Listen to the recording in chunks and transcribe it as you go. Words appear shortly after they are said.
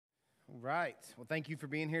Right. Well, thank you for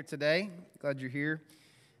being here today. Glad you're here.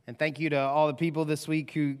 And thank you to all the people this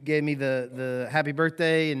week who gave me the happy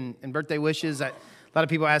birthday and birthday wishes. A lot of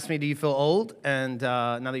people ask me, do you feel old? And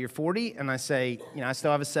now that you're 40, and I say, I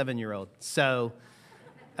still have a 7-year-old. So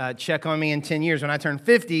check on me in 10 years. When I turn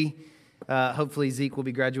 50, hopefully Zeke will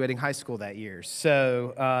be graduating high school that year.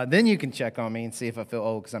 So then you can check on me and see if I feel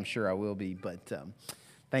old, because I'm sure I will be. But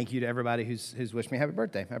thank you to everybody who's wished me a happy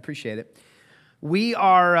birthday. I appreciate it.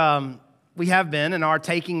 We have been and are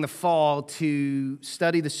taking the fall to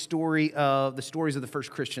study the stories of the first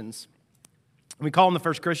Christians. We call them the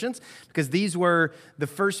first Christians because these were the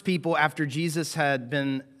first people after Jesus had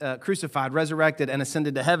been crucified, resurrected, and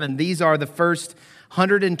ascended to heaven. These are the first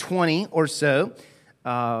 120 or so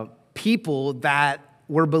people that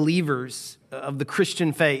were believers of the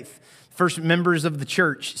Christian faith, first members of the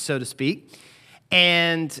church, so to speak.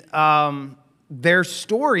 And their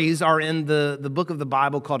stories are in the book of the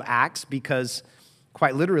Bible called Acts because,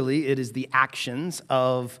 quite literally, it is the actions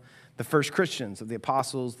of the first Christians, of the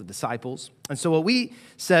apostles, the disciples. And so what we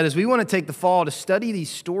said is we want to take the fall to study these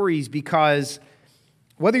stories because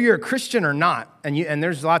whether you're a Christian or not, and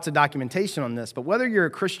there's lots of documentation on this, but whether you're a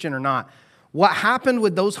Christian or not, what happened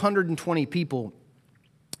with those 120 people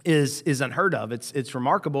is unheard of. It's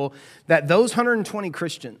remarkable that those 120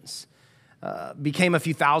 Christians became a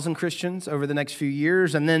few thousand Christians over the next few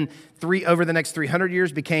years, and then over the next 300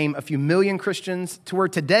 years became a few million Christians, to where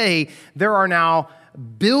today there are now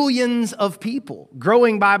billions of people,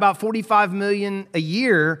 growing by about 45 million a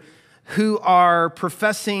year, who are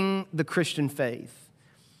professing the Christian faith.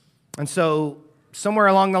 And so somewhere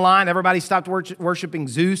along the line, everybody stopped worshiping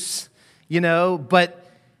Zeus, but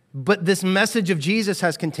this message of Jesus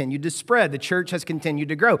has continued to spread. The church has continued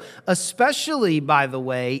to grow, especially, by the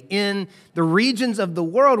way, in the regions of the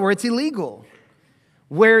world where it's illegal,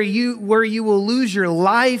 where you will lose your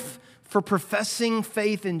life for professing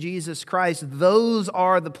faith in Jesus Christ. Those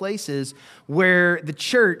are the places where the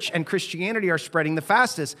church and Christianity are spreading the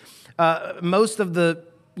fastest. Most of the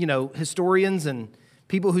historians and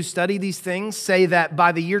people who study these things say that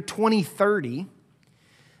by the year 2030,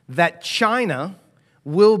 that China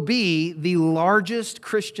will be the largest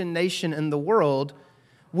Christian nation in the world,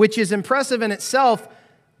 which is impressive in itself,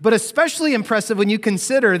 but especially impressive when you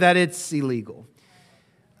consider that it's illegal.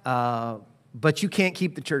 But you can't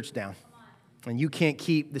keep the church down, and you can't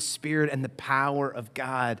keep the Spirit and the power of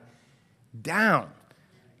God down.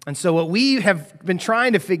 And so what we have been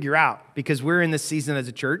trying to figure out, because we're in this season as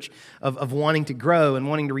a church of wanting to grow and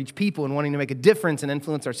wanting to reach people and wanting to make a difference and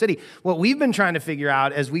influence our city, what we've been trying to figure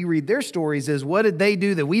out as we read their stories is, what did they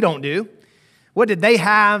do that we don't do? What did they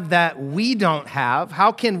have that we don't have?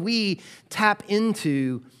 How can we tap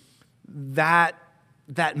into that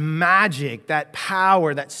magic, that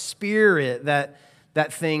power, that spirit, that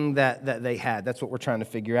thing that they had? That's what we're trying to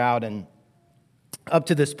figure out. And up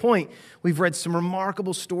to this point, we've read some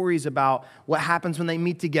remarkable stories about what happens when they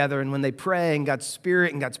meet together and when they pray, and God's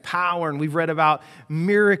Spirit and God's power. And we've read about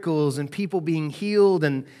miracles and people being healed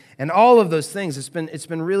and all of those things. It's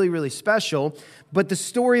been really, really special. But the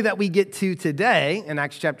story that we get to today in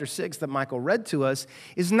Acts chapter 6 that Michael read to us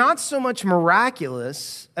is not so much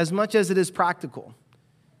miraculous as much as it is practical.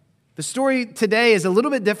 The story today is a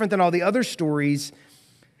little bit different than all the other stories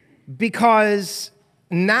because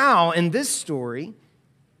now, in this story,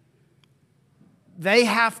 they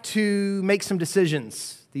have to make some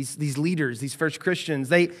decisions. These leaders, these first Christians,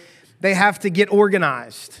 they have to get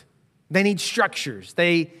organized. They need structures.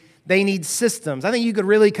 They need systems. I think you could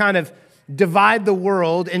really kind of divide the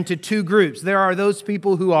world into two groups. There are those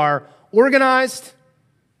people who are organized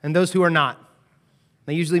and those who are not.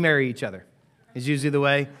 They usually marry each other. It's usually the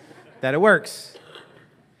way that it works.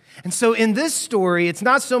 And so in this story, it's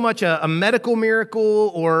not so much a medical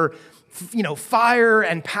miracle or, fire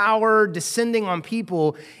and power descending on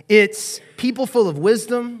people. It's people full of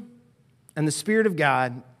wisdom and the Spirit of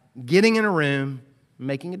God getting in a room,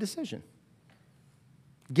 making a decision,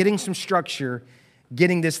 getting some structure,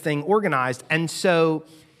 getting this thing organized. And so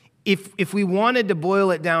if we wanted to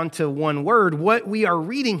boil it down to one word, what we are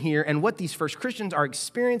reading here and what these first Christians are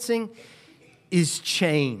experiencing is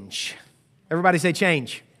change. Everybody say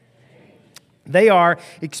change. They are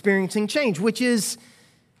experiencing change, which is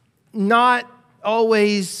not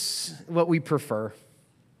always what we prefer.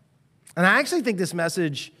 And I actually think this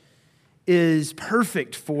message is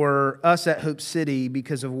perfect for us at Hope City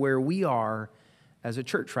because of where we are as a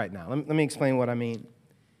church right now. Let me explain what I mean.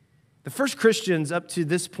 The first Christians up to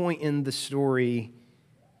this point in the story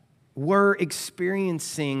were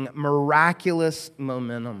experiencing miraculous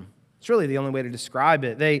momentum. It's really the only way to describe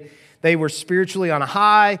it. They were spiritually on a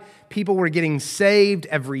high. People were getting saved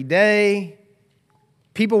every day.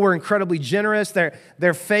 People were incredibly generous.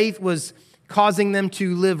 Their faith was causing them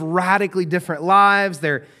to live radically different lives.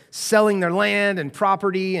 They're selling their land and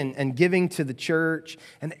property and giving to the church.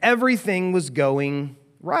 And everything was going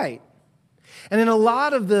right. And in a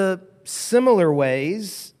lot of the similar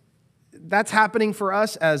ways, that's happening for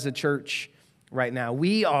us as a church right now.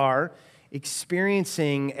 We are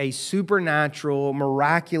experiencing a supernatural,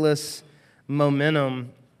 miraculous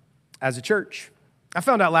momentum as a church. I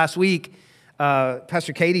found out last week,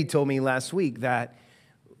 Pastor Katie told me last week that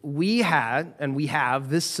we had, and we have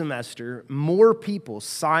this semester, more people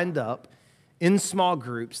signed up in small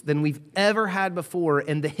groups than we've ever had before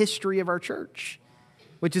in the history of our church,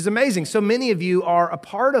 which is amazing. So many of you are a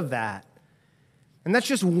part of that. And that's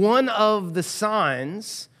just one of the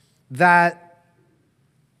signs that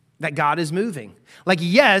God is moving. Like,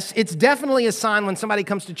 yes, it's definitely a sign when somebody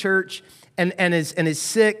comes to church and is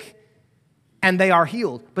sick and they are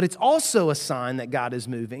healed. But it's also a sign that God is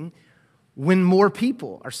moving when more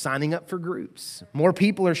people are signing up for groups. More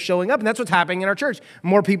people are showing up, and that's what's happening in our church.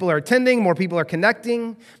 More people are attending, more people are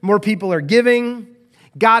connecting, more people are giving.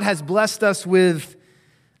 God has blessed us with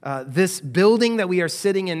this building that we are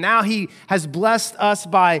sitting in now. He has blessed us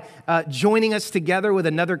by joining us together with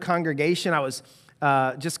another congregation. I was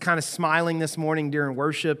just kind of smiling this morning during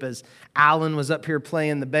worship as Alan was up here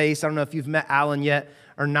playing the bass. I don't know if you've met Alan yet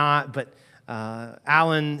or not, but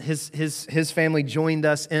Alan, his family joined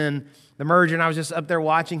us in the merger, and I was just up there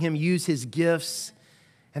watching him use his gifts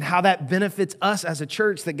and how that benefits us as a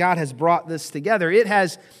church that God has brought this together. It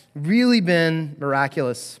has really been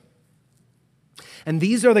miraculous. And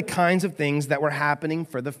these are the kinds of things that were happening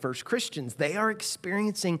for the first Christians. They are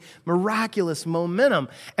experiencing miraculous momentum.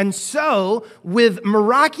 And so, with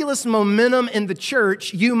miraculous momentum in the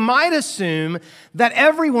church, you might assume that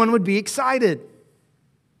everyone would be excited,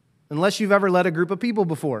 unless you've ever led a group of people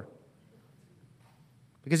before.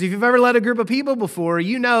 Because if you've ever led a group of people before,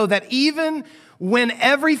 you know that even when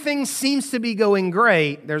everything seems to be going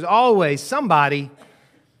great, there's always somebody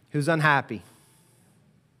who's unhappy.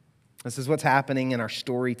 This is what's happening in our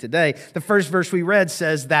story today. The first verse we read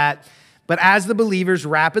says that, but as the believers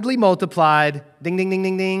rapidly multiplied, ding, ding, ding,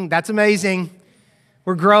 ding, ding, that's amazing.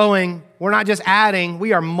 We're growing. We're not just adding.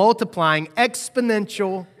 We are multiplying,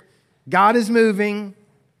 exponential. God is moving.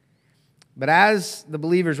 But as the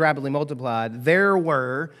believers rapidly multiplied, there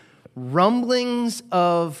were rumblings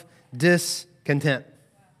of discontent.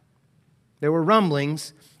 There were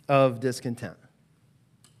rumblings of discontent.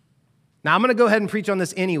 Now, I'm going to go ahead and preach on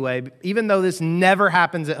this anyway, even though this never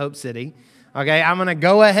happens at Hope City. Okay, I'm going to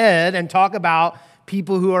go ahead and talk about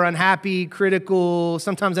people who are unhappy, critical,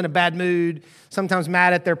 sometimes in a bad mood, sometimes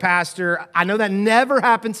mad at their pastor. I know that never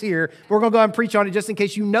happens here, but we're going to go ahead and preach on it just in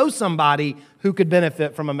case you know somebody who could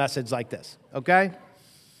benefit from a message like this, okay?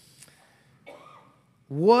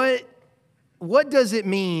 What does it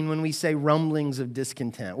mean when we say rumblings of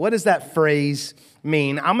discontent? What does that phrase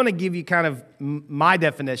mean? I'm going to give you kind of my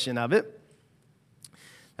definition of it.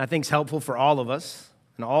 I think it's helpful for all of us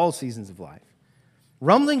in all seasons of life.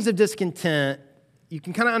 Rumblings of discontent, you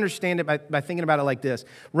can kind of understand it by thinking about it like this.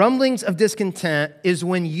 Rumblings of discontent is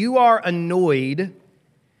when you are annoyed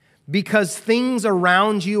because things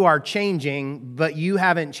around you are changing, but you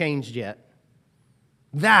haven't changed yet.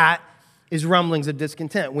 That is rumblings of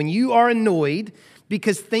discontent. When you are annoyed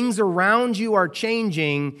because things around you are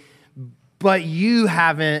changing, but you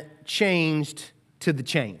haven't changed to the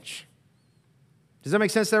change. Does that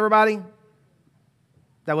make sense to everybody?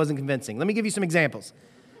 That wasn't convincing. Let me give you some examples.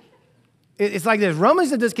 It's like this.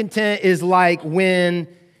 Rumblings of discontent is like when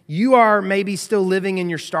you are maybe still living in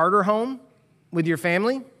your starter home with your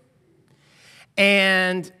family,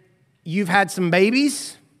 and you've had some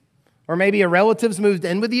babies, or maybe a relative's moved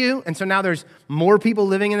in with you, and so now there's more people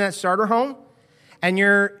living in that starter home, and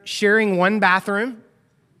you're sharing one bathroom,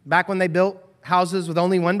 back when they built houses with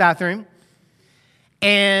only one bathroom,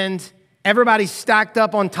 and everybody's stacked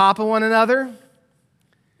up on top of one another,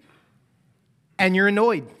 and you're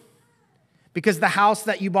annoyed because the house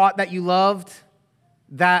that you bought that you loved,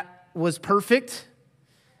 that was perfect,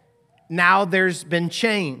 now there's been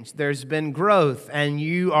change, there's been growth, and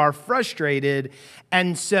you are frustrated.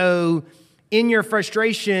 And so in your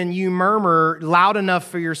frustration, you murmur loud enough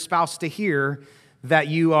for your spouse to hear that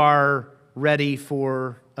you are ready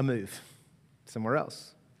for a move somewhere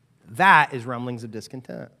else. That is rumblings of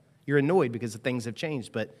discontent. You're annoyed because the things have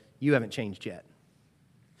changed, but you haven't changed yet.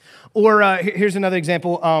 Or here's another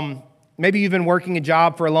example. Maybe you've been working a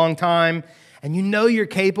job for a long time, and you know you're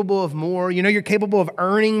capable of more. You know you're capable of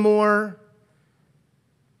earning more.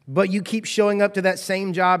 but you keep showing up to that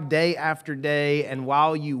same job day after day, and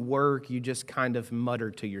while you work, you just kind of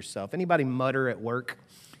mutter to yourself. Anybody mutter at work?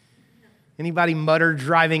 Anybody mutter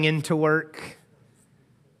driving into work?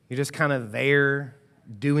 You're just kind of there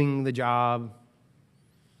doing the job.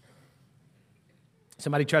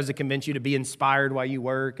 Somebody tries to convince you to be inspired while you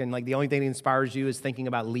work, and like the only thing that inspires you is thinking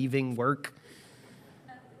about leaving work.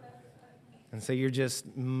 And so you're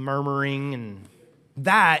just murmuring, and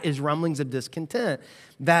that is rumblings of discontent.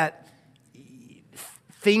 That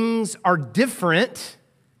things are different.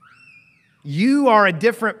 You are a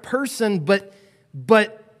different person, but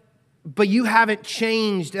you haven't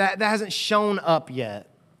changed. That hasn't shown up yet.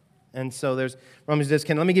 And so there's rumblings of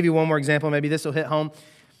discontent. Let me give you one more example. Maybe this will hit home.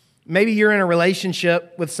 Maybe you're in a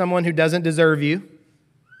relationship with someone who doesn't deserve you,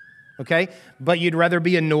 okay? But you'd rather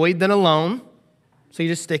be annoyed than alone, so you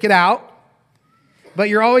just stick it out. But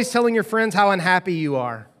you're always telling your friends how unhappy you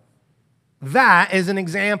are. That is an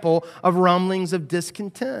example of rumblings of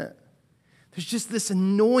discontent. There's just this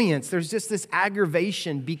annoyance. There's just this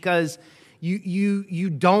aggravation because you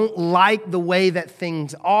don't like the way that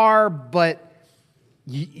things are, but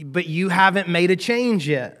you haven't made a change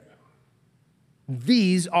yet.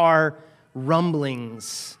 These are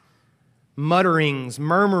rumblings, mutterings,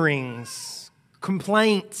 murmurings,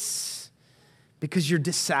 complaints, because you're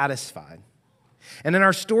dissatisfied. And in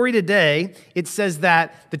our story today, it says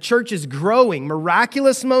that the church is growing,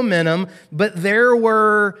 miraculous momentum, but there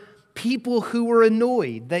were people who were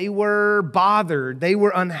annoyed. They were bothered. They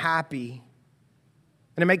were unhappy.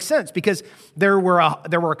 And it makes sense because there were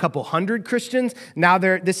a couple hundred Christians. Now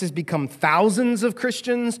this has become thousands of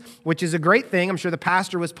Christians, which is a great thing. I'm sure the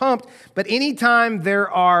pastor was pumped. But anytime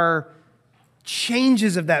there are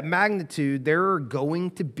changes of that magnitude, there are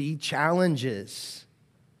going to be challenges.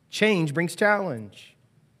 Change brings challenge.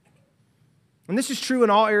 And this is true in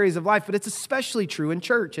all areas of life, but it's especially true in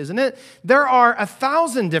church, isn't it? There are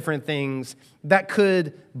 1,000 different things that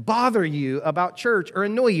could bother you about church or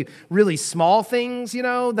annoy you. Really small things,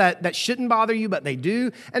 that shouldn't bother you, but they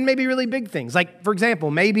do. And maybe really big things. Like, for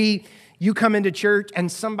example, maybe you come into church and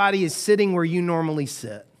somebody is sitting where you normally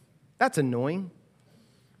sit. That's annoying.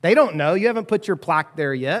 They don't know. You haven't put your plaque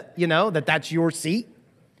there yet, that's your seat.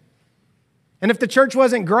 And if the church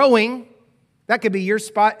wasn't growing, that could be your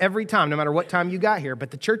spot every time, no matter what time you got here.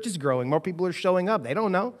 But the church is growing. More people are showing up. They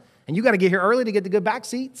don't know. And you got to get here early to get the good back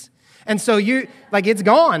seats. And so it's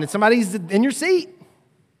gone. And somebody's in your seat.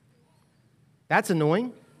 That's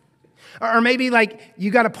annoying. Or maybe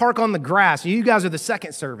you got to park on the grass. You guys are the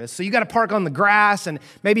second service. So you got to park on the grass, and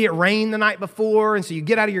maybe it rained the night before. And so you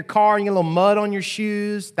get out of your car and you get a little mud on your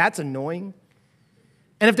shoes. That's annoying.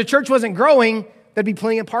 And if the church wasn't growing, there'd be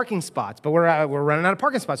plenty of parking spots, but we're running out of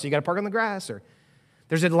parking spots, so you got to park on the grass. Or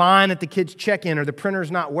there's a line at the kids' check-in, or the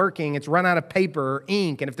printer's not working, it's run out of paper or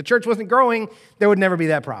ink. And if the church wasn't growing, there would never be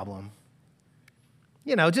that problem.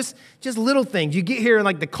 Just little things. You get here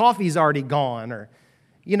and the coffee's already gone, or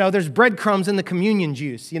there's breadcrumbs in the communion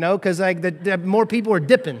juice, because the more people are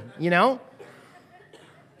dipping,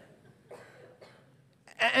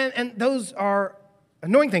 And those are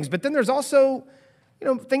annoying things. But then there's also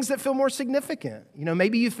things that feel more significant.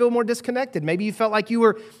 Maybe you feel more disconnected. Maybe you felt like you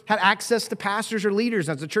had access to pastors or leaders.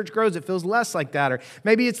 As the church grows, it feels less like that. Or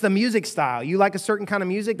maybe it's the music style. You like a certain kind of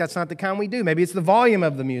music. That's not the kind we do. Maybe it's the volume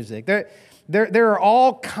of the music. There are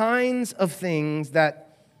all kinds of things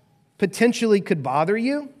that potentially could bother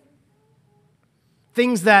you.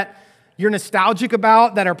 Things that you're nostalgic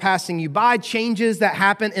about that are passing you by. Changes that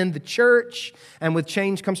happen in the church. And with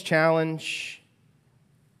change comes challenge.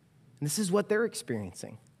 This is what they're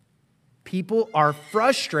experiencing. People are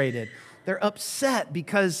frustrated. They're upset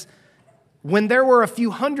because when there were a few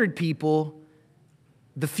hundred people,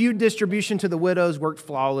 the food distribution to the widows worked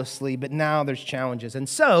flawlessly, but now there's challenges. And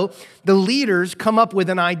so the leaders come up with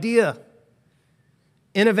an idea.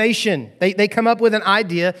 Innovation. They come up with an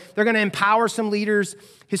idea. They're going to empower some leaders.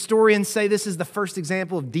 Historians say this is the first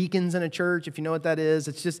example of deacons in a church, if you know what that is.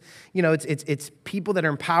 It's just, it's people that are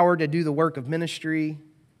empowered to do the work of ministry.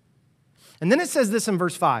 And then it says this in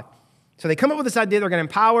verse 5. So they come up with this idea. They're going to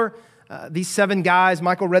empower these 7 guys.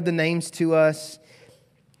 Michael read the names to us.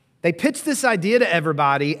 They pitch this idea to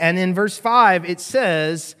everybody. And in verse 5, it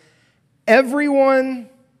says, everyone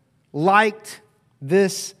liked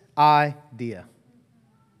this idea.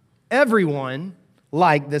 Everyone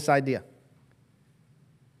liked this idea.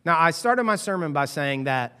 Now, I started my sermon by saying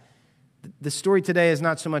that the story today is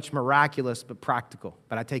not so much miraculous, but practical.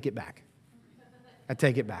 But I take it back.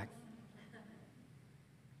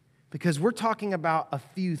 Because we're talking about a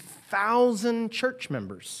few thousand church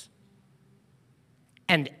members.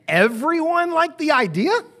 And everyone liked the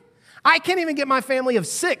idea? I can't even get my family of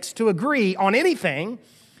 6 to agree on anything,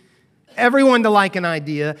 everyone to like an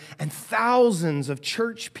idea, and thousands of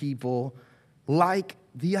church people like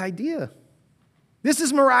the idea. This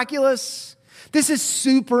is miraculous. This is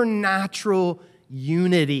supernatural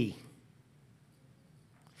unity.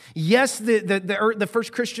 Yes, the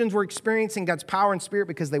first Christians were experiencing God's power and spirit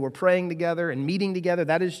because they were praying together and meeting together.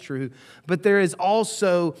 That is true. But there is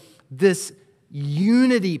also this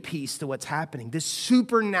unity piece to what's happening, this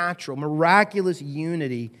supernatural, miraculous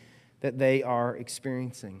unity that they are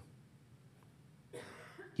experiencing.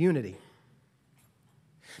 Unity.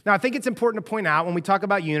 Now, I think it's important to point out when we talk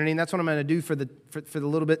about unity, and that's what I'm going to do for the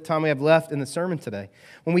little bit of time we have left in the sermon today.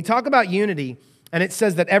 When we talk about unity, and it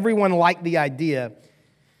says that everyone liked the idea,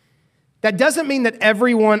 that doesn't mean that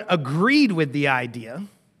everyone agreed with the idea.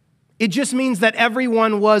 It just means that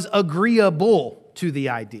everyone was agreeable to the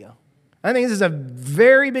idea. I think this is a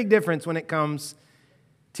very big difference when it comes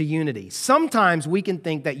to unity. Sometimes we can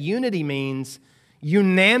think that unity means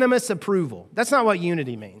unanimous approval. That's not what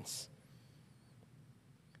unity means.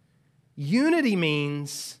 Unity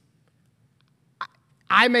means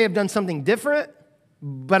I may have done something different,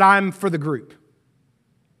 but I'm for the group.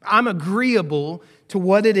 I'm agreeable to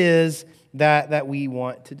what it is that we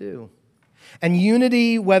want to do. And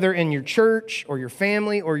unity, whether in your church or your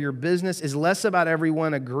family or your business, is less about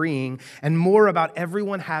everyone agreeing and more about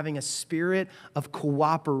everyone having a spirit of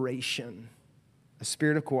cooperation. A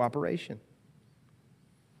spirit of cooperation.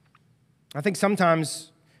 I think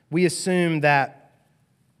sometimes we assume that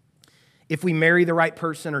if we marry the right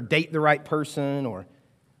person or date the right person or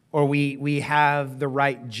we have the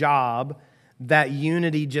right job, that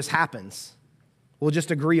unity just happens. We'll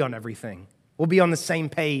just agree on everything. We'll be on the same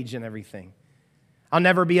page and everything. I'll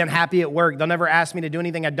never be unhappy at work. They'll never ask me to do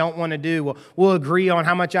anything I don't want to do. We'll agree on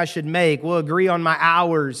how much I should make. We'll agree on my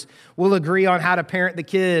hours. We'll agree on how to parent the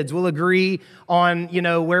kids. We'll agree on,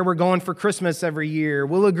 where we're going for Christmas every year.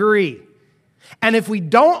 We'll agree. And if we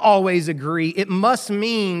don't always agree, it must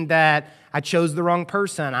mean that I chose the wrong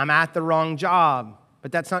person. I'm at the wrong job.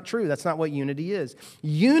 But that's not true. That's not what unity is.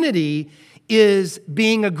 Unity is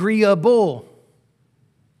being agreeable,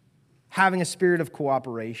 having a spirit of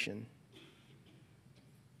cooperation.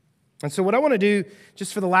 And so what I want to do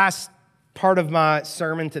just for the last part of my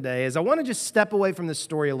sermon today is I want to just step away from this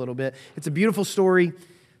story a little bit. It's a beautiful story.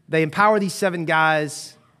 They empower these 7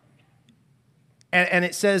 guys. And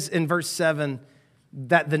it says in verse 7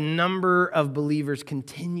 that the number of believers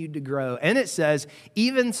continued to grow. And it says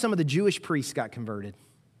even some of the Jewish priests got converted,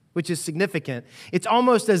 which is significant. It's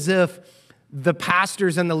almost as if the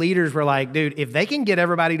pastors and the leaders were like, dude, if they can get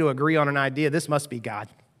everybody to agree on an idea, this must be God.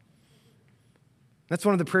 That's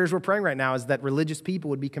one of the prayers we're praying right now, is that religious people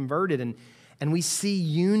would be converted. And we see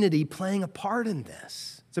unity playing a part in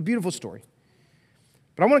this. It's a beautiful story.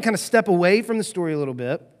 But I want to kind of step away from the story a little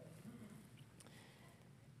bit.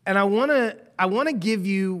 And I want to give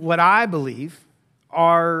you what I believe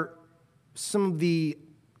are some of the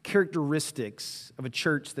characteristics of a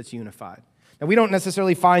church that's unified. Now, we don't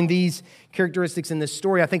necessarily find these characteristics in this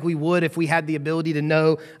story. I think we would if we had the ability to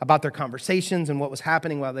know about their conversations and what was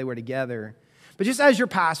happening while they were together. But just as your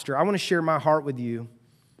pastor, I want to share my heart with you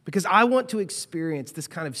because I want to experience this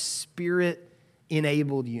kind of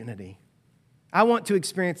spirit-enabled unity. I want to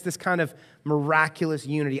experience this kind of miraculous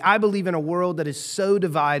unity. I believe in a world that is so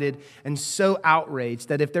divided and so outraged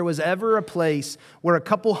that if there was ever a place where a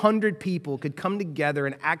couple hundred people could come together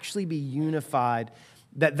and actually be unified,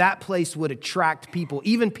 that place would attract people,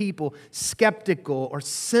 even people skeptical or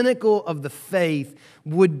cynical of the faith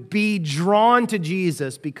would be drawn to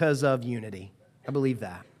Jesus because of unity. I believe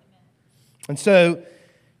that. And so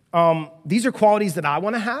these are qualities that I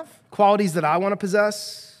want to have, qualities that I want to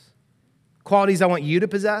possess, qualities I want you to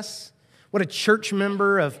possess. What a church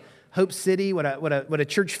member of Hope City, what a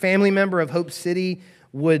church family member of Hope City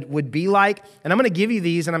would be like. And I'm going to give you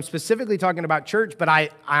these, and I'm specifically talking about church, but I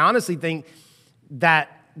honestly think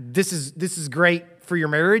that this is great for your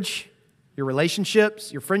marriage, your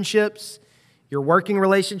relationships, your friendships, your working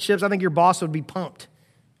relationships. I think your boss would be pumped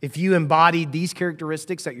if you embodied these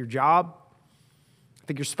characteristics at your job. I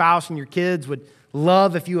think your spouse and your kids would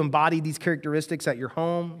love if you embodied these characteristics at your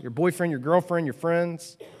home, your boyfriend, your girlfriend, your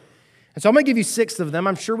friends. And so I'm going to give you 6 of them.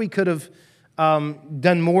 I'm sure we could have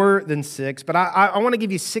done more than 6, but I want to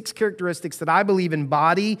give you 6 characteristics that I believe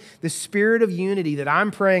embody the spirit of unity that I'm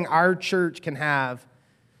praying our church can have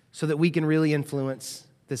so that we can really influence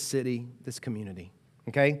this city, this community.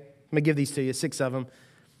 Okay? I'm going to give these to you, 6 of them.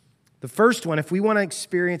 The first one, if we want to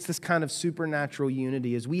experience this kind of supernatural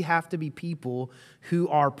unity, is we have to be people who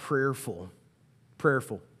are prayerful.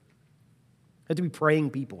 Prayerful. We have to be praying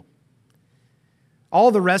people.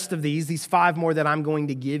 All the rest of these 5 more that I'm going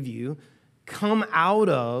to give you, come out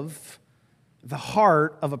of the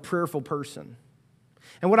heart of a prayerful person.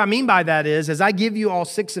 And what I mean by that is, as I give you all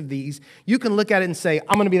 6 of these, you can look at it and say,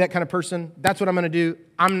 I'm going to be that kind of person. That's what I'm going to do.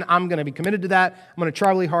 I'm going to be committed to that. I'm going to try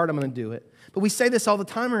really hard. I'm going to do it. But we say this all the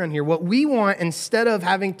time around here. What we want, instead of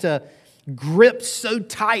having to grip so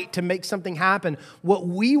tight to make something happen, what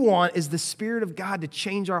we want is the Spirit of God to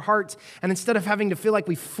change our hearts. And instead of having to feel like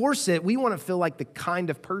we force it, we want to feel like the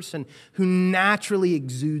kind of person who naturally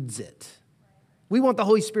exudes it. We want the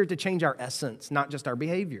Holy Spirit to change our essence, not just our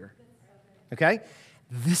behavior. Okay?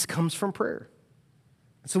 This comes from prayer.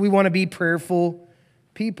 So we want to be prayerful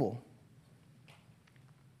people.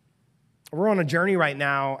 We're on a journey right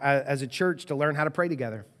now as a church to learn how to pray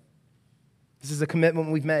together. This is a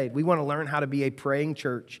commitment we've made. We want to learn how to be a praying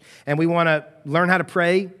church. And we want to learn how to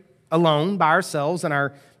pray alone, by ourselves, in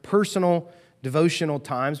our personal devotional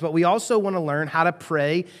times. But we also want to learn how to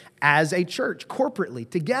pray as a church, corporately,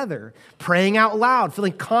 together, praying out loud,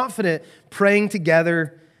 feeling confident praying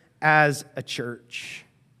together as a church.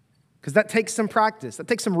 Because that takes some practice. That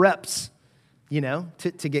takes some reps,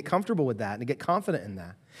 to get comfortable with that and to get confident in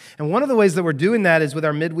that. And one of the ways that we're doing that is with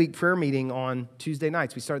our midweek prayer meeting on Tuesday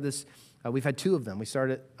nights. We started this. We've had 2 of them. We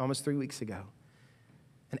started almost 3 weeks ago.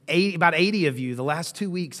 And about 80 of you, the last 2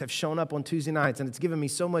 weeks, have shown up on Tuesday nights, and it's given me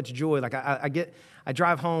so much joy. Like I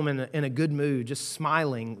drive home in a good mood, just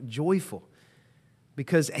smiling, joyful,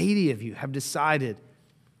 because 80 of you have decided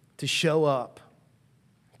to show up,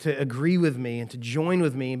 to agree with me, and to join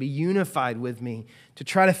with me, and be unified with me, to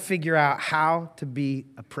try to figure out how to be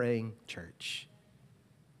a praying church.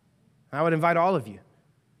 I would invite all of you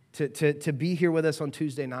to be here with us on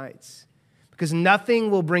Tuesday nights. Because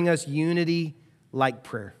nothing will bring us unity like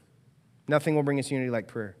prayer. Nothing will bring us unity like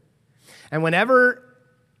prayer. And whenever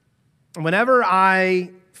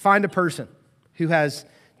I find a person who has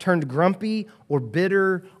turned grumpy or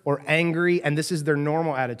bitter or angry, and this is their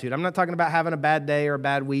normal attitude. I'm not talking about having a bad day or a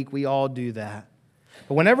bad week. We all do that.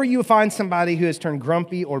 But whenever you find somebody who has turned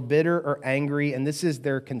grumpy or bitter or angry, and this is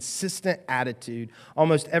their consistent attitude,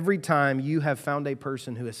 almost every time you have found a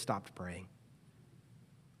person who has stopped praying.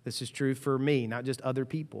 This is true for me, not just other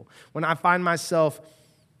people. When I find myself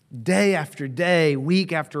day after day,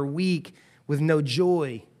 week after week, with no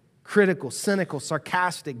joy, critical, cynical,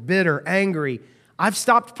 sarcastic, bitter, angry, I've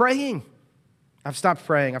stopped praying. I've stopped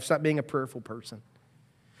praying. I've stopped being a prayerful person.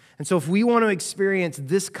 And so if we want to experience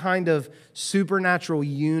this kind of supernatural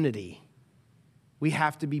unity, we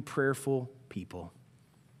have to be prayerful people.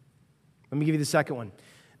 Let me give you the second one.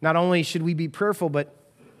 Not only should we be prayerful, but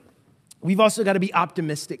we've also got to be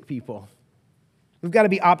optimistic people. We've got to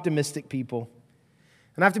be optimistic people.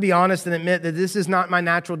 And I have to be honest and admit that this is not my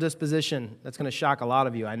natural disposition. That's going to shock a lot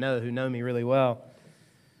of you, I know, who know me really well.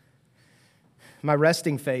 My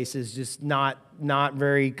resting face is just not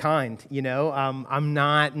very kind, I'm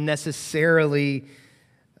not necessarily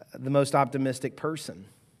the most optimistic person.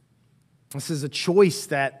 This is a choice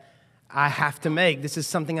that I have to make. This is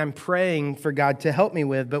something I'm praying for God to help me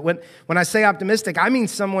with. But when I say optimistic, I mean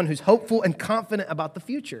someone who's hopeful and confident about the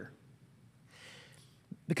future.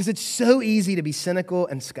 Because it's so easy to be cynical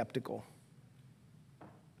and skeptical.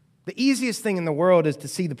 The easiest thing in the world is to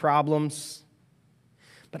see the problems.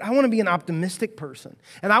 But I want to be an optimistic person.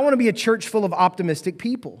 And I want to be a church full of optimistic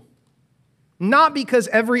people. Not because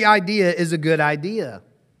every idea is a good idea.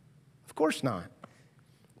 Of course not.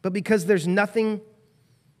 But because there's nothing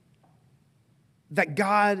that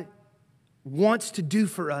God wants to do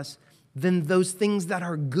for us than those things that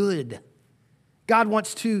are good. God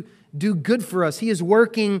wants to do good for us. He is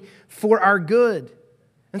working for our good.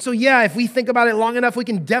 And so, if we think about it long enough, we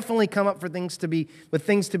can definitely come up with things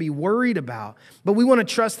to be worried about. But we want to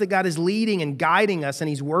trust that God is leading and guiding us, and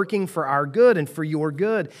He's working for our good and for your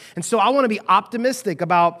good. And so I want to be optimistic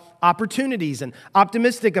about opportunities and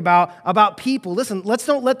optimistic about people. Listen, let's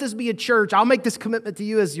don't let this be a church. I'll make this commitment to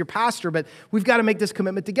you as your pastor, but we've got to make this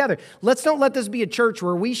commitment together. Let's don't let this be a church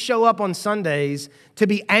where we show up on Sundays to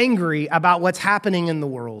be angry about what's happening in the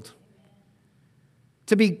world.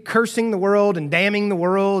 To be cursing the world and damning the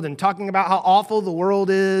world and talking about how awful the world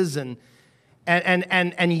is and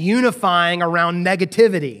unifying around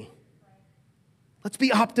negativity. Let's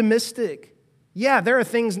be optimistic. Yeah, there are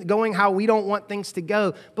things going how we don't want things to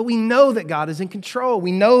go, but we know that God is in control.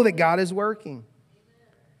 We know that God is working.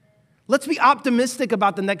 Let's be optimistic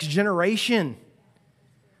about the next generation.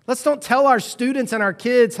 Let's don't tell our students and our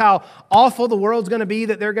kids how awful the world's going to be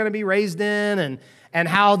that they're going to be raised in and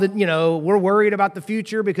how we're worried about the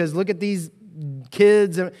future because look at these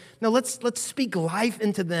kids. No, let's speak life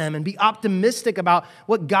into them and be optimistic about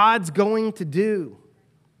what God's going to do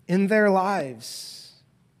in their lives.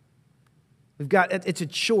 It's a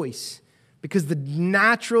choice, because the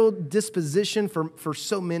natural disposition for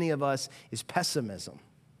so many of us is pessimism.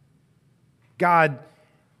 God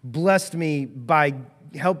blessed me by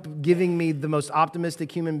giving me the most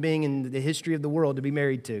optimistic human being in the history of the world to be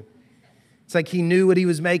married to. It's like he knew what he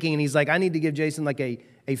was making, and he's like, I need to give Jason like a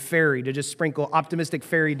fairy to just sprinkle optimistic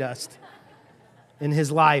fairy dust in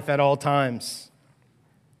his life at all times.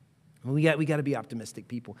 We got to be optimistic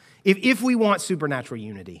people. If we want supernatural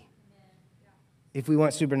unity. If we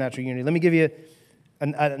want supernatural unity. Let me give you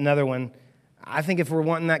another one. I think if we're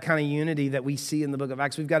wanting that kind of unity that we see in the book of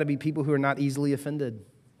Acts, we've got to be people who are not easily offended.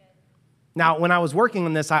 Now, when I was working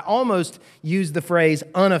on this, I almost used the phrase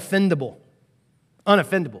unoffendable.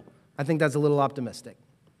 Unoffendable. I think that's a little optimistic,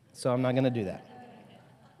 so I'm not going to do that.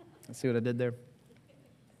 Let's see what I did there.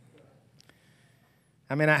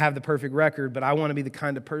 I may not have the perfect record, but I want to be the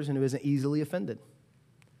kind of person who isn't easily offended.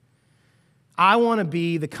 I want to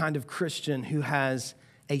be the kind of Christian who has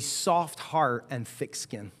a soft heart and thick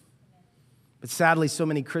skin. But sadly, so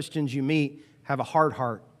many Christians you meet have a hard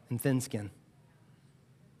heart and thin skin.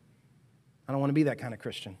 I don't want to be that kind of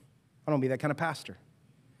Christian. I don't want to be that kind of pastor.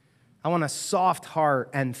 I want a soft heart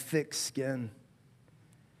and thick skin.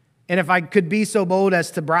 And if I could be so bold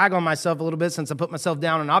as to brag on myself a little bit, since I put myself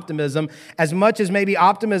down in optimism, as much as maybe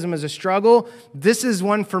optimism is a struggle, this is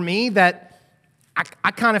one for me that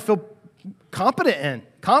I kind of feel confident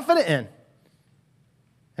in.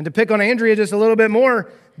 And to pick on Andrea just a little bit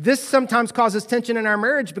more, this sometimes causes tension in our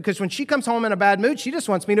marriage, because when she comes home in a bad mood, she just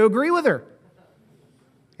wants me to agree with her.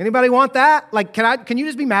 Anybody want that? Like, can you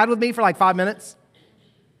just be mad with me for like 5 minutes?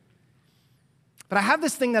 But I have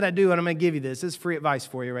this thing that I do, and I'm going to give you this. This is free advice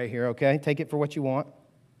for you right here, okay? Take it for what you want.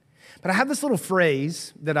 But I have this little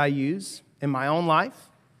phrase that I use in my own life.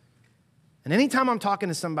 And anytime I'm talking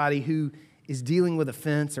to somebody who is dealing with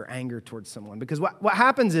offense or anger towards someone, because what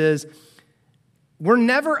happens is we're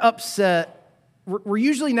never upset. We're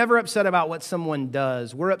usually never upset about what someone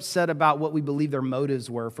does. We're upset about what we believe their motives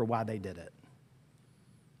were for why they did it,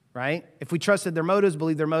 right? If we trusted their motives,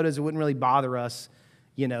 believed their motives, it wouldn't really bother us,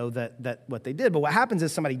 that what they did. But what happens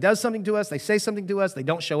is somebody does something to us, they say something to us, they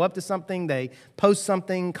don't show up to something, they post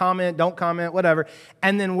something, comment, don't comment, whatever,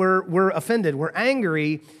 and then we're offended, we're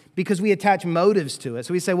angry because we attach motives to it.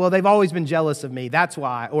 So we say, well, they've always been jealous of me, that's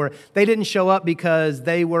why, or they didn't show up because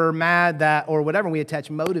they were mad that, or whatever, we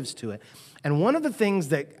attach motives to it. And one of the things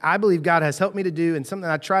that I believe God has helped me to do, and something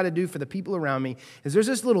I try to do for the people around me, is there's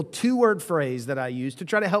this little 2-word phrase that I use to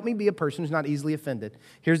try to help me be a person who's not easily offended.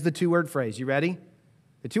 Here's the 2-word phrase. You ready?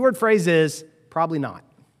 The 2-word phrase is, probably not.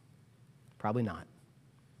 Probably not.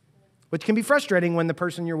 Which can be frustrating when the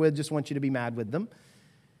person you're with just wants you to be mad with them.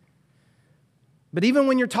 But even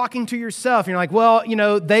when you're talking to yourself, you're like, well,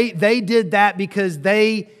 they did that because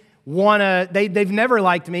they've never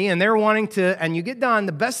liked me and they're wanting to, and you get done,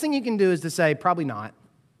 the best thing you can do is to say, probably not.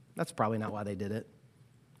 That's probably not why they did it.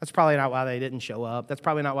 That's probably not why they didn't show up. That's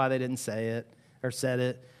probably not why they didn't say it or said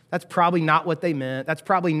it. That's probably not what they meant. That's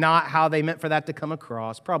probably not how they meant for that to come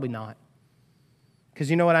across. Probably not. Because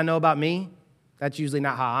you know what I know about me? That's usually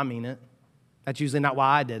not how I mean it. That's usually not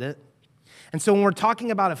why I did it. And so when we're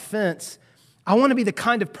talking about offense, I want to be the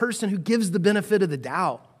kind of person who gives the benefit of the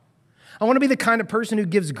doubt. I want to be the kind of person who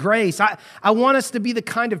gives grace. I want us to be the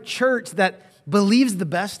kind of church that believes the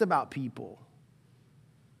best about people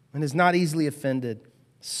and is not easily offended,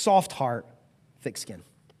 soft heart, thick skin,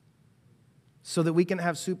 so that we can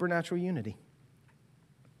have supernatural unity.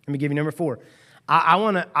 Let me give you number 4. I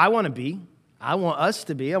want us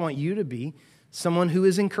to be, I want you to be someone who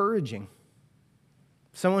is encouraging.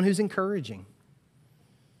 Someone who's encouraging.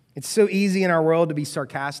 It's so easy in our world to be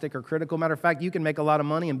sarcastic or critical. Matter of fact, you can make a lot of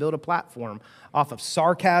money and build a platform off of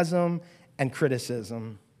sarcasm and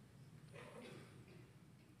criticism.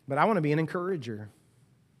 But I want to be an encourager.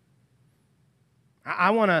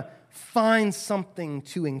 I want to find something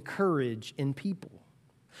to encourage in people.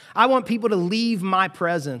 I want people to leave my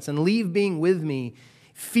presence and leave being with me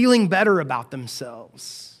feeling better about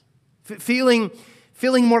themselves, feeling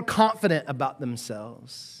more confident about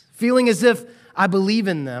themselves, feeling as if I believe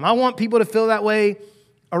in them. I want people to feel that way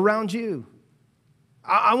around you.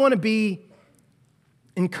 I want to be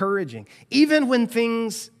encouraging. Even when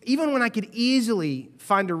I could easily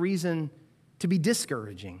find a reason to be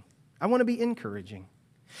discouraging, I want to be encouraging.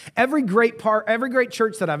 Every great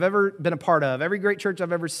church that I've ever been a part of, every great church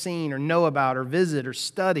I've ever seen or know about or visit or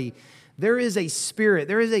study, there is a spirit,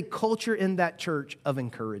 there is a culture in that church of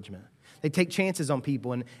encouragement. They take chances on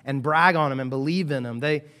people and brag on them and believe in them.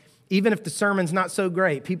 Even if the sermon's not so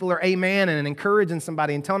great, people are amen and encouraging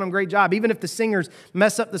somebody and telling them great job. Even if the singers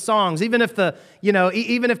mess up the songs, even if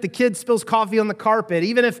even if the kid spills coffee on the carpet,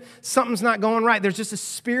 even if something's not going right, there's just a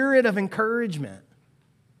spirit of encouragement.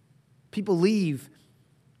 People leave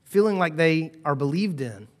feeling like they are believed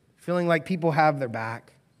in, feeling like people have their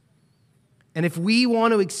back. And if we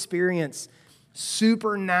want to experience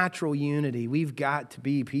supernatural unity, we've got to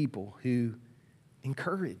be people who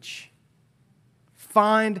encourage.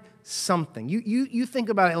 Find something. You think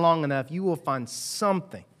about it long enough, you will find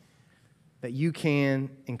something that you can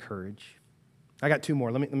encourage. I got two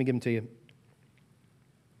more. Let me give them to you.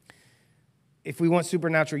 If we want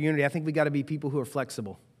supernatural unity, I think we got to be people who are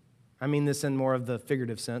flexible. I mean this in more of the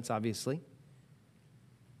figurative sense, obviously.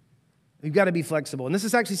 We've got to be flexible. And this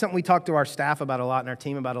is actually something we talk to our staff about a lot and our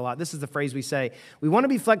team about a lot. This is the phrase we say. We want to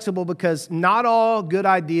be flexible because not all good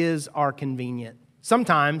ideas are convenient.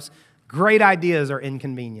 Sometimes great ideas are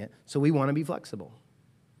inconvenient, so we want to be flexible.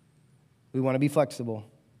 We want to be flexible.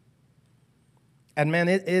 And man,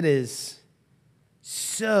 it is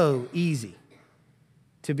so easy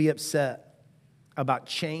to be upset about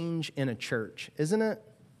change in a church, isn't it?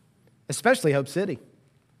 Especially Hope City.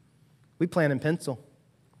 We plan in pencil.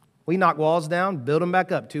 We knock walls down, build them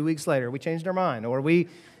back up. 2 weeks later, we changed our mind. Or we,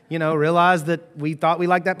 realized that we thought we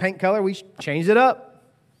liked that paint color, we changed it up.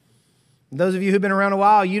 Those of you who've been around a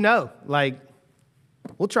while,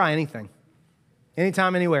 we'll try anything,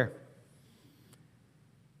 anytime, anywhere.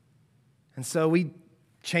 And so we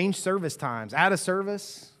change service times, add a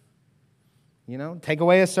service, take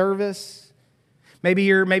away a service. Maybe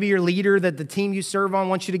your leader that the team you serve on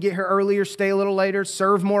wants you to get here earlier, stay a little later,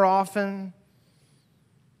 serve more often.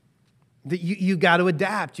 You got to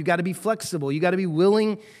adapt. You got to be flexible. You got to be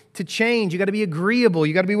willing to change. You got to be agreeable.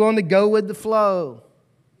 You got to be willing to go with the flow.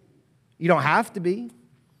 You don't have to be.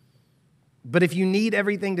 But if you need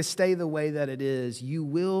everything to stay the way that it is, you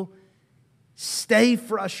will stay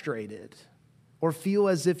frustrated or feel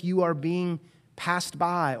as if you are being passed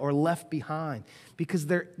by or left behind because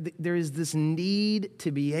there is this need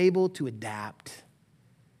to be able to adapt.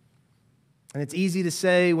 And it's easy to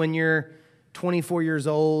say when you're 24 years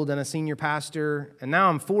old and a senior pastor, and now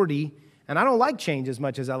I'm 40, and I don't like change as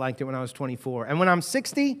much as I liked it when I was 24. And when I'm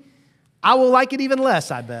 60, I will like it even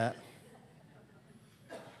less, I bet.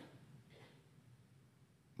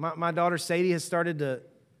 My daughter Sadie has started to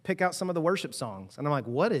pick out some of the worship songs. And I'm like,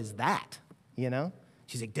 what is that?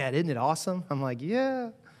 She's like, Dad, isn't it awesome? I'm like, yeah.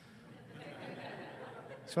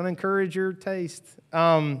 Just want to encourage your taste.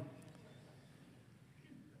 And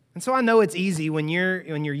so I know it's easy when you're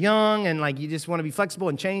young and you just want to be flexible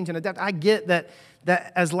and change and adapt. I get that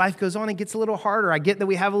as life goes on, it gets a little harder. I get that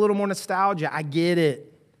we have a little more nostalgia. I get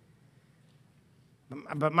it.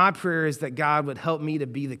 But my prayer is that God would help me to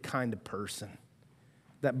be the kind of person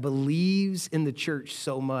that believes in the church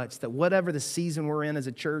so much that whatever the season we're in as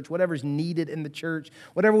a church, whatever's needed in the church,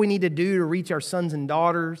 whatever we need to do to reach our sons and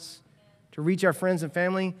daughters, to reach our friends and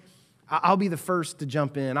family, I'll be the first to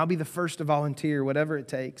jump in. I'll be the first to volunteer, whatever it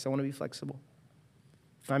takes. I want to be flexible.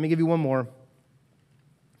 Let me give you one more.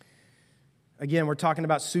 Again, we're talking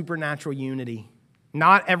about supernatural unity.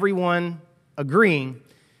 Not everyone agreeing,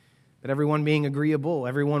 but everyone being agreeable,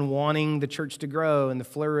 everyone wanting the church to grow and to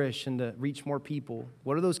flourish and to reach more people.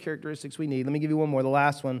 What are those characteristics we need? Let me give you one more. The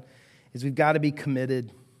last one is we've got to be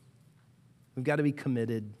committed. We've got to be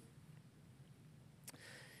committed.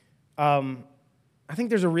 I think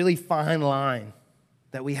there's a really fine line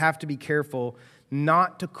that we have to be careful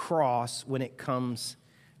not to cross when it comes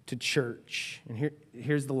to church. And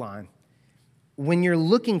here's the line. When you're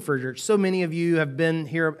looking for a church, so many of you have been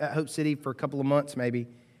here at Hope City for a couple of months maybe,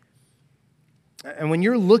 and when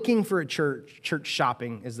you're looking for a church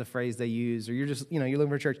shopping is the phrase they use, or you're just, you're looking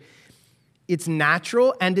for a church, it's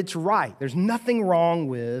natural and it's right. There's nothing wrong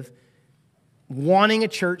with wanting a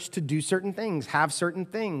church to do certain things, have certain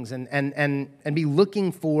things, and be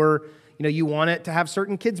looking for, you want it to have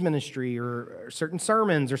certain kids ministry or certain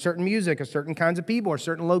sermons or certain music or certain kinds of people or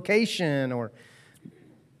certain location or,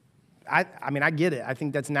 I get it. I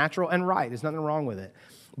think that's natural and right. There's nothing wrong with it.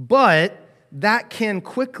 But that can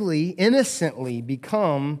quickly, innocently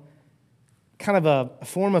become kind of a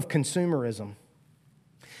form of consumerism.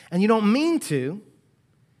 And you don't mean to,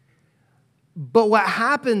 but what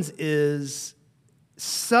happens is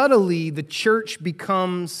subtly the church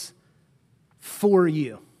becomes for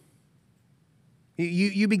you.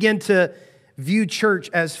 You begin to view church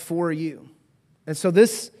as for you. And so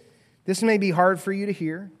this may be hard for you to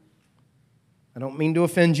hear. I don't mean to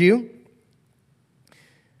offend you.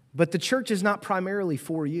 But the church is not primarily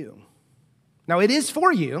for you. Now, it is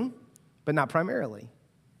for you, but not primarily.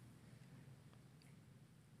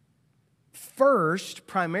 first,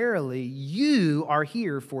 primarily, you are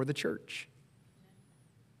here for the church.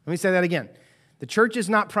 Let me say that again. The church is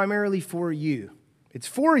not primarily for you. It's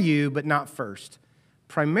for you, but not first.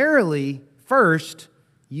 Primarily, first,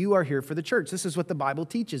 you are here for the church. This is what the Bible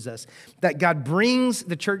teaches us, that God brings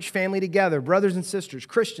the church family together, brothers and sisters,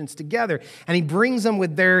 Christians together, and He brings them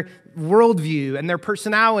with their worldview and their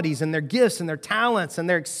personalities and their gifts and their talents and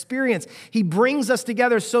their experience. He brings us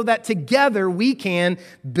together so that together we can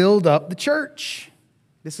build up the church.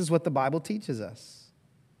 This is what the Bible teaches us.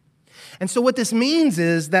 And so what this means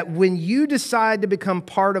is that when you decide to become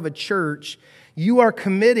part of a church, you are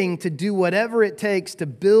committing to do whatever it takes to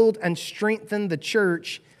build and strengthen the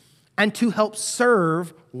church and to help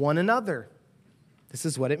serve one another. This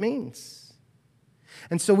is what it means.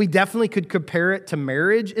 And so we definitely could compare it to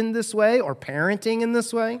marriage in this way or parenting in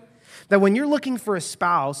this way. That when you're looking for a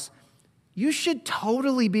spouse, you should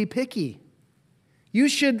totally be picky. You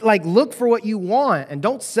should look for what you want and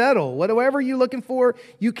don't settle. Whatever you're looking for,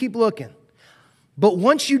 you keep looking. But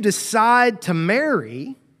once you decide to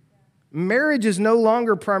marry, marriage is no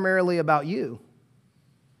longer primarily about you.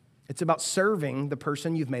 It's about serving the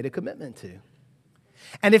person you've made a commitment to.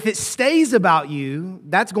 And if it stays about you,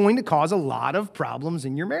 that's going to cause a lot of problems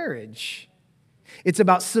in your marriage. It's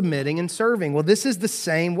about submitting and serving. Well, this is the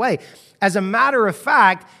same way. As a matter of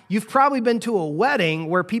fact, you've probably been to a wedding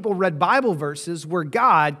where people read Bible verses where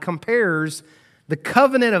God compares the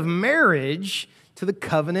covenant of marriage to the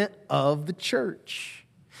covenant of the church.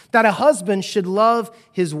 That a husband should love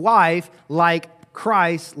his wife like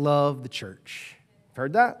Christ loved the church.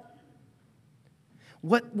 Heard that?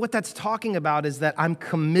 What that's talking about is that I'm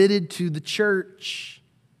committed to the church.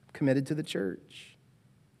 Committed to the church.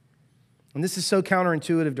 And this is so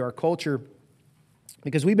counterintuitive to our culture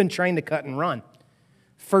because we've been trained to cut and run.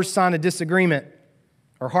 First sign of disagreement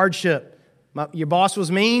or hardship. Your boss was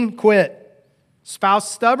mean, quit. Spouse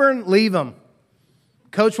stubborn, leave them.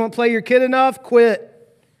 Coach won't play your kid enough, quit.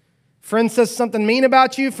 Friend says something mean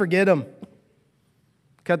about you, forget them.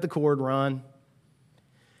 Cut the cord, run.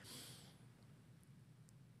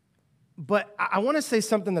 But I want to say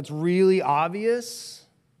something that's really obvious,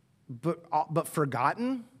 but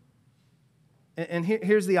forgotten. And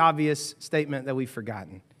here's the obvious statement that we've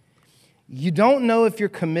forgotten. You don't know if you're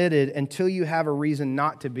committed until you have a reason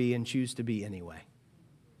not to be and choose to be anyway.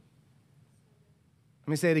 Let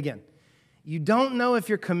me say it again. You don't know if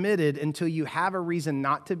you're committed until you have a reason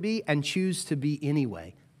not to be and choose to be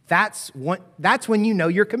anyway. That's when you know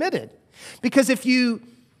you're committed. Because if you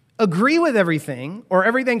agree with everything, or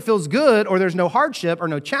everything feels good, or there's no hardship or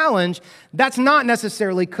no challenge, that's not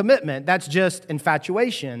necessarily commitment. That's just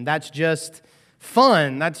infatuation. That's just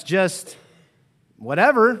fun. That's just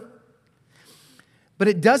whatever. But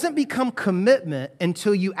it doesn't become commitment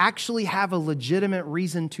until you actually have a legitimate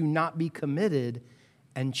reason to not be committed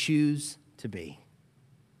and choose to be.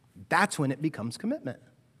 That's when it becomes commitment.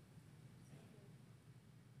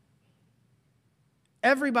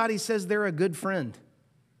 Everybody says they're a good friend.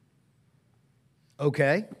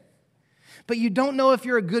 Okay. But you don't know if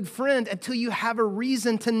you're a good friend until you have a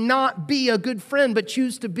reason to not be a good friend, but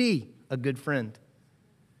choose to be a good friend.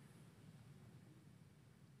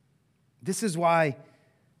 This is why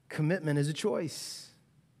commitment is a choice.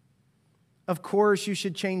 Of course, you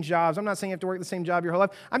should change jobs. I'm not saying you have to work the same job your whole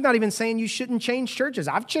life. I'm not even saying you shouldn't change churches.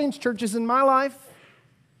 I've changed churches in my life.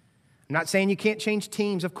 I'm not saying you can't change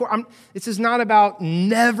teams. Of course, this is not about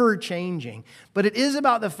never changing, but it is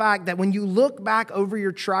about the fact that when you look back over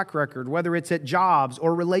your track record, whether it's at jobs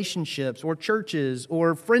or relationships or churches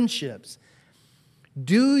or friendships,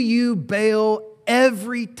 do you bail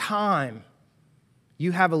every time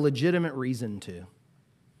you have a legitimate reason to?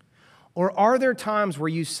 Or are there times where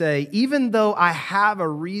you say, even though I have a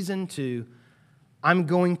reason to, I'm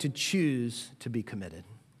going to choose to be committed?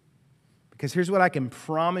 Because here's what I can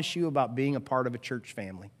promise you about being a part of a church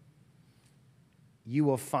family. You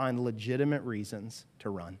will find legitimate reasons to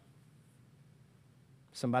run.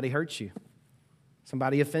 Somebody hurts you.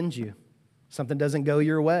 Somebody offends you. Something doesn't go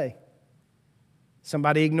your way.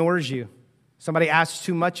 Somebody ignores you. Somebody asks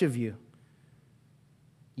too much of you.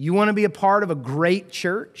 You want to be a part of a great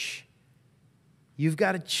church? You've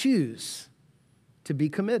got to choose to be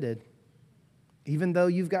committed, even though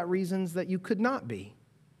you've got reasons that you could not be.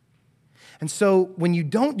 And so when you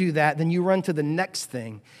don't do that, then you run to the next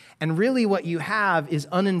thing. And really what you have is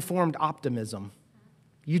uninformed optimism.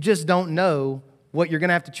 You just don't know what you're going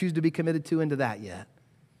to have to choose to be committed to into that yet.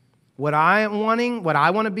 What I am wanting, what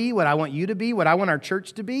I want to be, what I want you to be, what I want our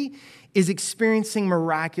church to be, is experiencing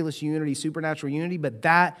miraculous unity, supernatural unity, but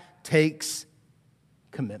that takes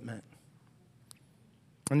commitment.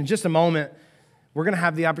 And in just a moment, we're going to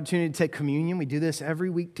have the opportunity to take communion. We do this every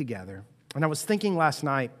week together. And I was thinking last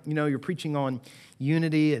night, you're preaching on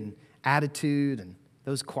unity and attitude and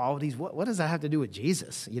those qualities. What does that have to do with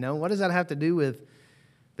Jesus? What does that have to do with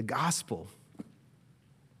the gospel?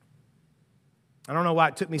 I don't know why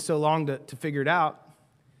it took me so long to figure it out.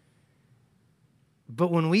 But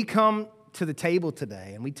when we come to the table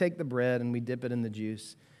today and we take the bread and we dip it in the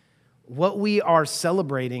juice, what we are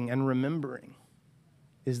celebrating and remembering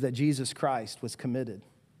is that Jesus Christ was committed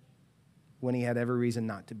when he had every reason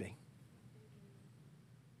not to be.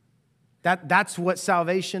 That's what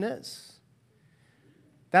salvation is.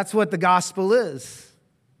 That's what the gospel is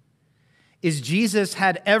Jesus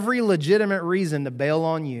had every legitimate reason to bail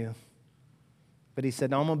on you, but he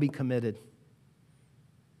said, no, I'm going to be committed.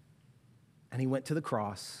 And he went to the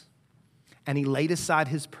cross, and he laid aside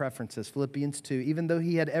his preferences, Philippians 2. Even though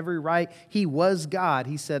he had every right, he was God.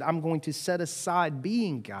 He said, I'm going to set aside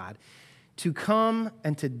being God to come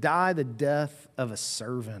and to die the death of a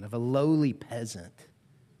servant, of a lowly peasant,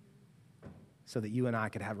 so that you and I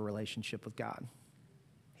could have a relationship with God.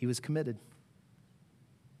 He was committed.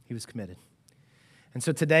 He was committed. And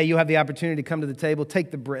so today you have the opportunity to come to the table,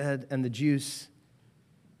 take the bread and the juice.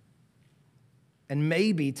 And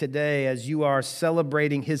maybe today, as you are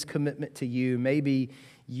celebrating his commitment to you, maybe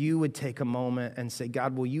you would take a moment and say,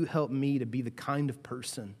 God, will you help me to be the kind of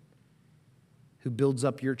person who builds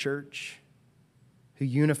up your church, who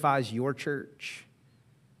unifies your church,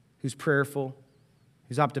 who's prayerful,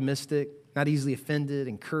 who's optimistic, not easily offended,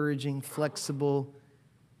 encouraging, flexible,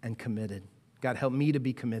 and committed. God, help me to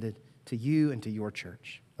be committed to you and to your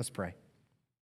church. Let's pray.